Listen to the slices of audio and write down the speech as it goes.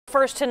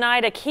First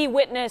tonight, a key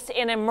witness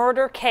in a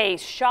murder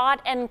case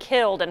shot and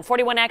killed, and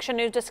 41 Action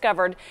News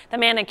discovered the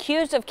man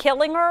accused of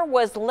killing her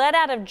was let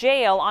out of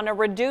jail on a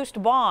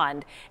reduced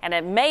bond, and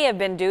it may have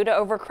been due to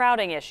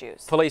overcrowding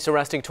issues. Police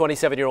arresting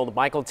 27-year-old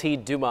Michael T.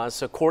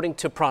 Dumas. According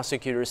to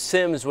prosecutors,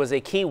 Sims was a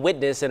key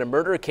witness in a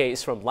murder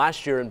case from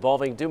last year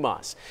involving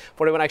Dumas.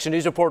 41 Action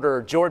News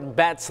reporter Jordan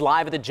Betts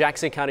live at the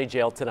Jackson County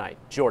Jail tonight.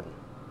 Jordan.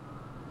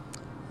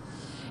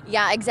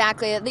 Yeah,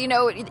 exactly. You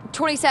know,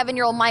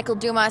 27-year-old Michael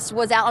Dumas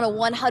was out on a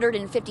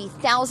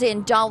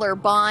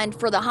 $150,000 bond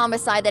for the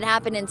homicide that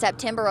happened in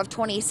September of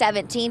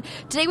 2017.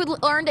 Today we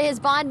learned that his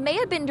bond may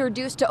have been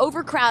reduced to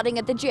overcrowding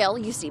at the jail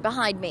you see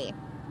behind me.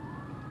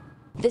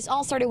 This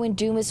all started when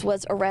Dumas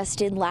was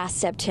arrested last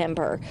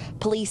September.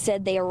 Police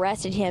said they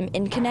arrested him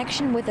in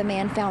connection with a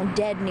man found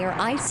dead near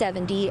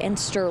I-70 and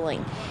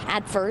Sterling.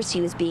 At first,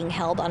 he was being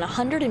held on a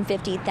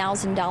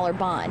 $150,000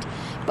 bond,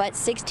 but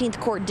 16th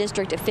Court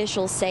District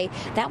officials say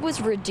that was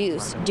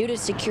reduced due to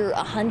secure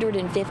a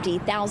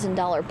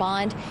 $150,000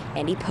 bond,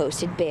 and he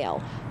posted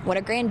bail. When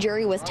a grand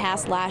jury was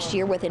tasked last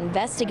year with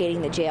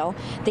investigating the jail,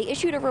 they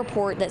issued a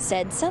report that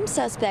said some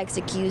suspects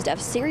accused of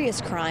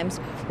serious crimes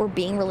were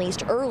being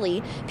released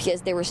early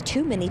because there was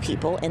too many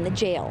people in the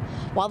jail.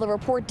 While the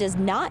report does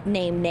not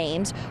name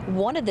names,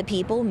 one of the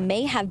people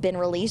may have been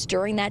released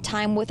during that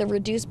time with a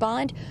reduced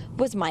bond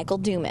was Michael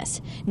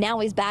Dumas. Now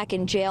he's back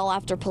in jail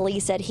after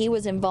police said he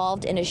was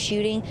involved in a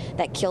shooting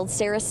that killed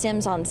Sarah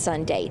Sims on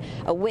Sunday,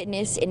 a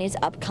witness in his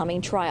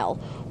upcoming trial.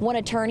 One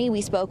attorney we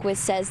spoke with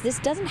says this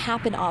doesn't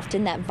happen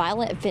often, that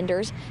violent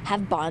offenders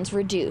have bonds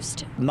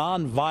reduced.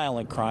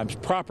 Non-violent crimes,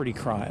 property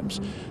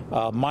crimes,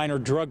 minor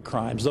drug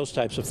crimes, those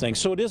types of things.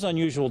 So it is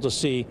unusual to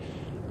see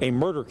a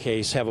murder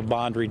case have a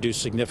bond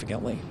reduced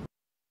significantly.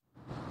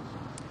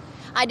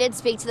 I did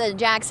speak to the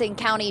Jackson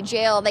County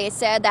Jail. They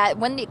said that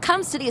when it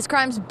comes to these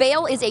crimes,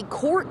 bail is a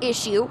court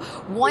issue.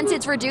 Once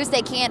it's reduced,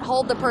 they can't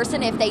hold the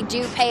person if they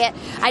do pay it.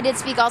 I did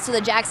speak also to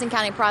the Jackson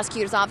County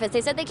Prosecutor's Office. They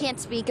said they can't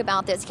speak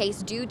about this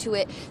case due to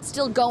it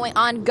still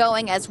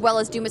ongoing, as well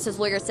as Dumas's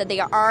lawyer said they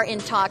are in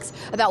talks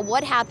about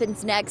what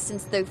happens next,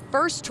 since the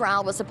first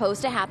trial was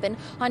supposed to happen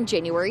on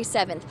January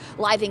 7th.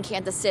 Live in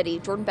Kansas City,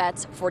 Jordan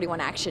Betts,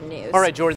 41 Action News. All right, Jordan.